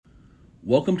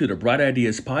Welcome to the Bright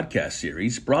Ideas podcast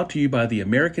series brought to you by the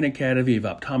American Academy of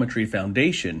Optometry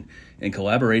Foundation in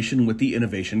collaboration with the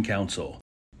Innovation Council.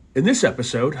 In this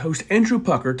episode, host Andrew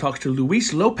Pucker talks to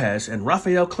Luis Lopes and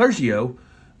Rafael Clerigo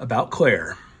about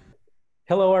Claire.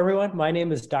 Hello, everyone. My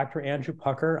name is Dr. Andrew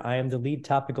Pucker. I am the lead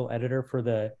topical editor for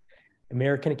the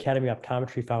American Academy of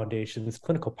Optometry Foundation's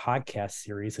clinical podcast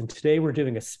series. And today we're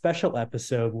doing a special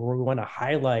episode where we want to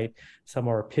highlight some of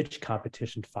our pitch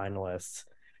competition finalists.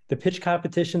 The pitch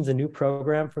competition is a new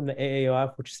program from the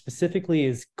AAOF, which specifically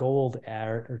is goaled at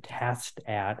or tasked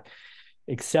at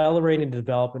accelerating the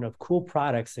development of cool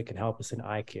products that can help us in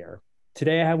eye care.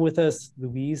 Today I have with us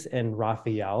Luis and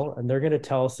Rafael, and they're going to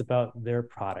tell us about their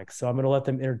products. So I'm going to let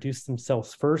them introduce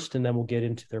themselves first, and then we'll get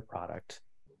into their product.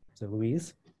 So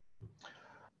Luis.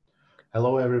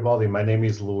 Hello, everybody. My name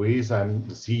is Luis. I'm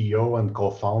the CEO and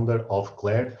co-founder of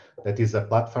Claire. That is a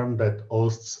platform that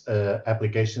hosts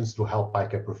applications to help eye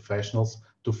care professionals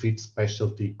to fit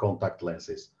specialty contact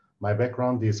lenses. My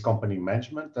background is company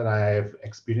management, and I have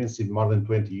experience in more than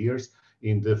 20 years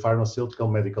in the pharmaceutical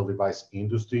medical device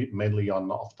industry, mainly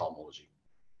on ophthalmology.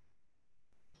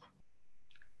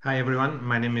 Hi, everyone.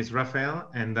 My name is Rafael,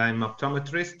 and I'm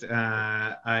optometrist.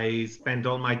 I spend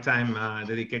all my time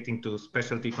dedicating to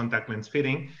specialty contact lens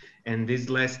fitting. And these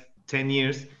last 10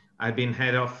 years, I've been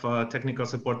head of technical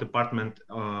support department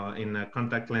in a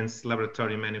contact lens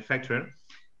laboratory manufacturer.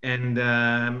 And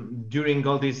during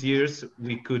all these years,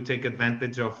 we could take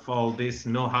advantage of all this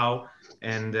know-how,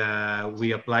 and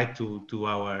we applied to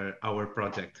our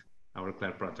project, our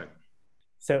Claire project.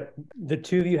 So the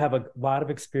two of you have a lot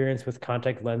of experience with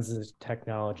contact lenses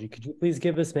technology. Could you please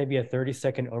give us maybe a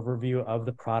 30-second overview of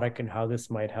the product and how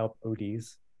this might help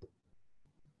ODs?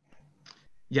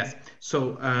 Yes.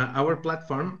 So our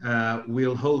platform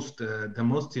will host the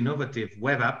most innovative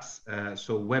web apps,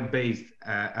 so web-based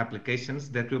applications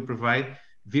that will provide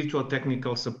virtual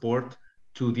technical support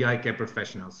to the eye care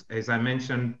professionals. As I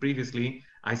mentioned previously,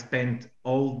 I spent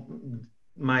all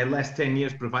my last 10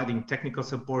 years providing technical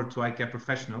support to eye care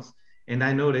professionals, and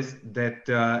I noticed that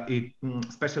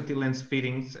specialty lens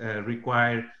fittings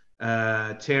require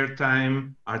chair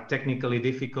time, are technically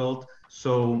difficult.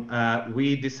 So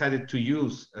we decided to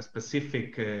use a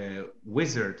specific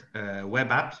wizard web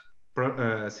app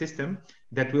system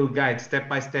that will guide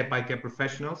step-by-step eye care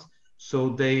professionals, so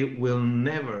they will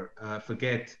never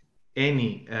forget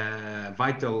any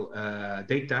vital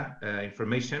data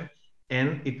information.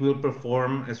 And it will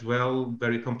perform as well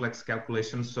very complex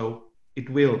calculations. So it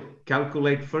will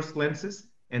calculate first lenses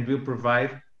and will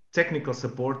provide technical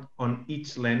support on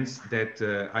each lens that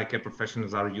eye care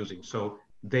professionals are using. So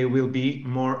they will be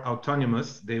more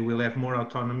autonomous. They will have more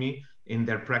autonomy in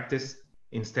their practice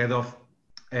instead of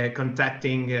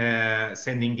contacting,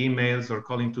 sending emails or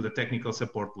calling to the technical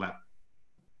support lab.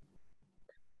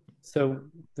 So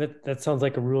that sounds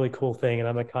like a really cool thing, and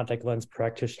I'm a contact lens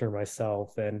practitioner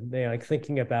myself, and like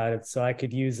thinking about it, so I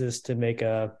could use this to make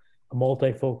a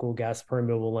multifocal gas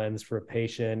permeable lens for a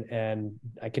patient, and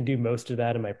I can do most of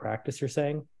that in my practice, you're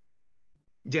saying?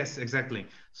 Yes, exactly.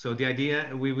 So the idea,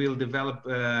 we will develop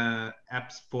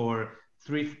apps for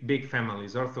three big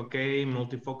families: ortho-K,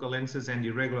 multifocal lenses, and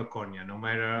irregular cornea. No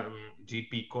matter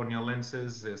GP corneal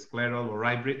lenses, scleral or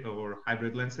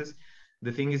hybrid lenses.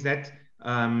 The thing is that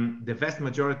the vast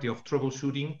majority of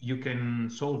troubleshooting, you can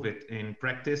solve it in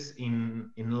practice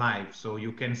in live. So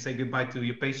you can say goodbye to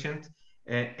your patient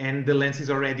and the lens is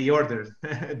already ordered.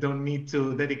 Don't need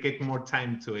to dedicate more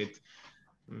time to it.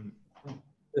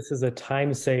 This is a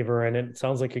time saver, and it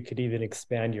sounds like it could even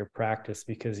expand your practice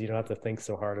because you don't have to think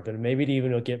so hard of it. And maybe to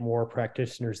even get more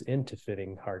practitioners into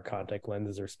fitting hard contact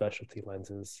lenses or specialty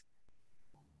lenses.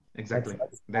 Exactly.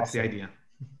 That's awesome. The idea.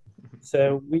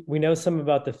 So we know some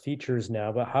about the features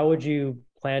now, but how would you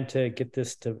plan to get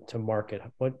this to market?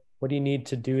 What do you need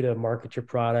to do to market your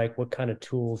product? What kind of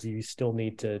tools do you still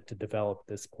need to develop at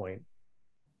this point?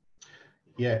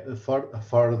 Yeah, for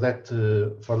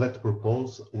that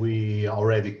purpose, we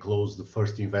already closed the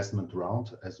first investment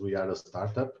round as we are a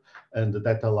startup, and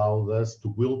that allowed us to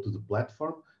build the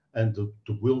platform and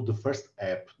to build the first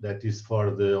app that is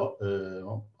for the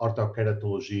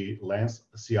orthokeratology lens,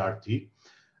 CRT.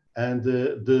 And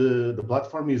the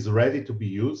platform is ready to be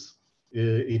used.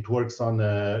 It works on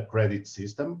a credit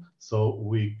system. So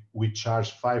we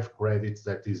charge 5 credits,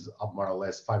 that is more or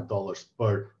less $5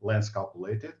 per lens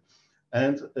calculated.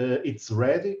 And it's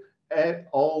ready. And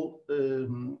all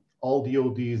the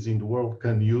ODs in the world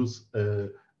can use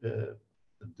the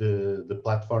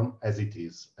platform as it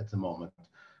is at the moment.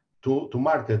 To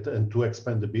market and to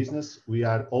expand the business, we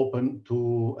are open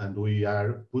to, and we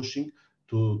are pushing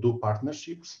to do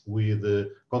partnerships with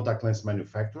contact lens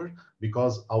manufacturers,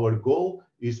 because our goal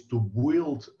is to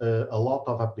build a lot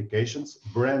of applications,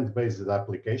 brand-based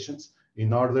applications,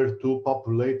 in order to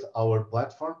populate our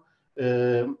platform.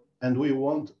 And we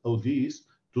want ODs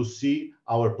to see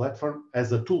our platform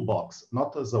as a toolbox,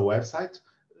 not as a website.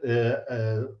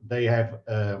 They have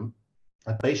a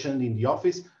patient in the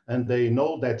office, and they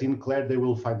know that in Claire they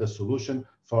will find a solution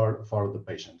for the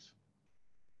patient.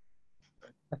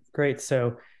 That's great.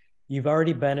 So you've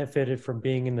already benefited from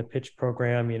being in the pitch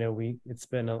program. It's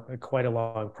been quite a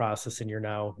long process, and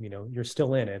you're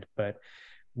still in it. But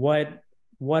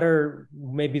what are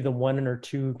maybe the one or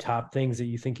two top things that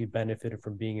you think you benefited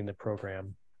from being in the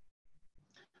program?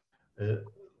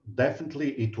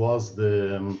 Definitely, it was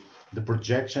the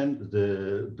projection,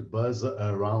 the buzz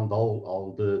around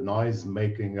all the noise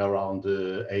making around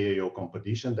the AAO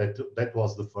competition. That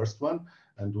was the first one,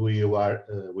 and we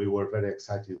were very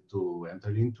excited to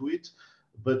enter into it.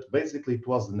 But basically, it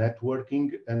was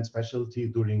networking, and especially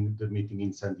during the meeting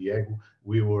in San Diego,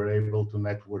 we were able to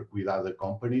network with other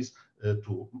companies,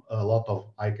 to a lot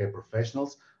of eye care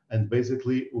professionals, and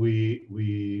basically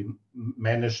we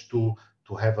managed to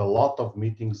have a lot of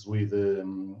meetings with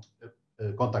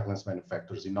contact lens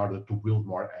manufacturers in order to build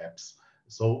more apps.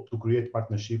 So to create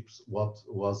partnerships, what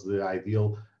was the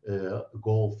ideal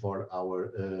goal for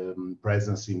our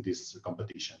presence in this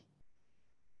competition.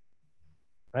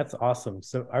 That's awesome.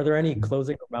 So are there any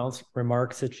closing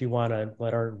remarks that you want to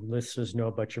let our listeners know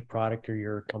about your product or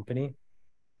your company?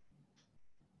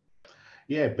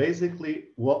 Yeah, basically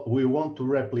what we want to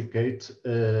replicate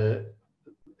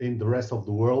in the rest of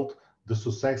the world, the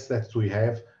success that we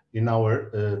have in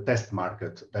our test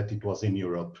market, that it was in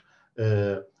Europe.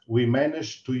 We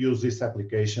managed to use this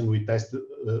application. We tested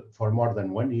for more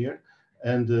than 1 year.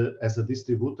 And as a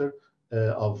distributor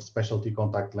of specialty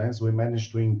contact lens, we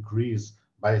managed to increase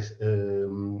by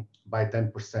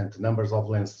 10% numbers of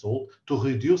lens sold, to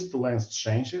reduce the lens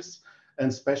changes, and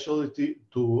especially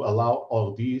to allow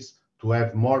all these to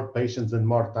have more patients and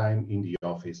more time in the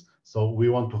office. So we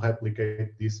want to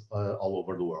replicate this all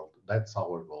over the world. That's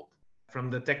our goal. From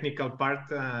the technical part,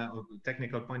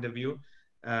 technical point of view,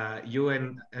 you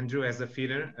and Andrew as a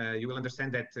fitter, you will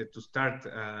understand that to start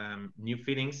new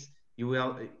fittings, you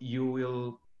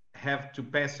will have to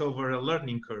pass over a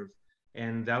learning curve.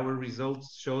 And our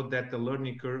results showed that the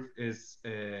learning curve is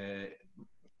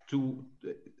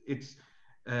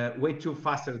way too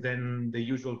faster than the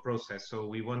usual process. So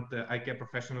we want the eye care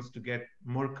professionals to get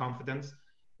more confidence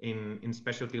in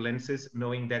specialty lenses,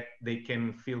 knowing that they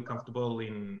can feel comfortable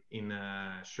in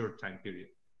a short time period.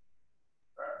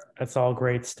 That's all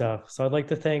great stuff. So I'd like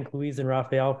to thank Luis and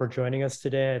Rafael for joining us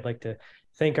today. I'd like to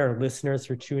thank our listeners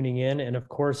for tuning in, and of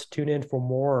course, tune in for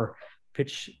more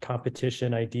pitch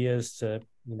competition ideas to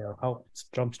help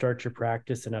jumpstart your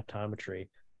practice in optometry.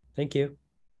 Thank you.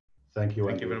 Thank you.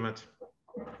 Thank you very much.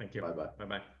 Thank you. Bye-bye.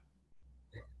 Bye-bye.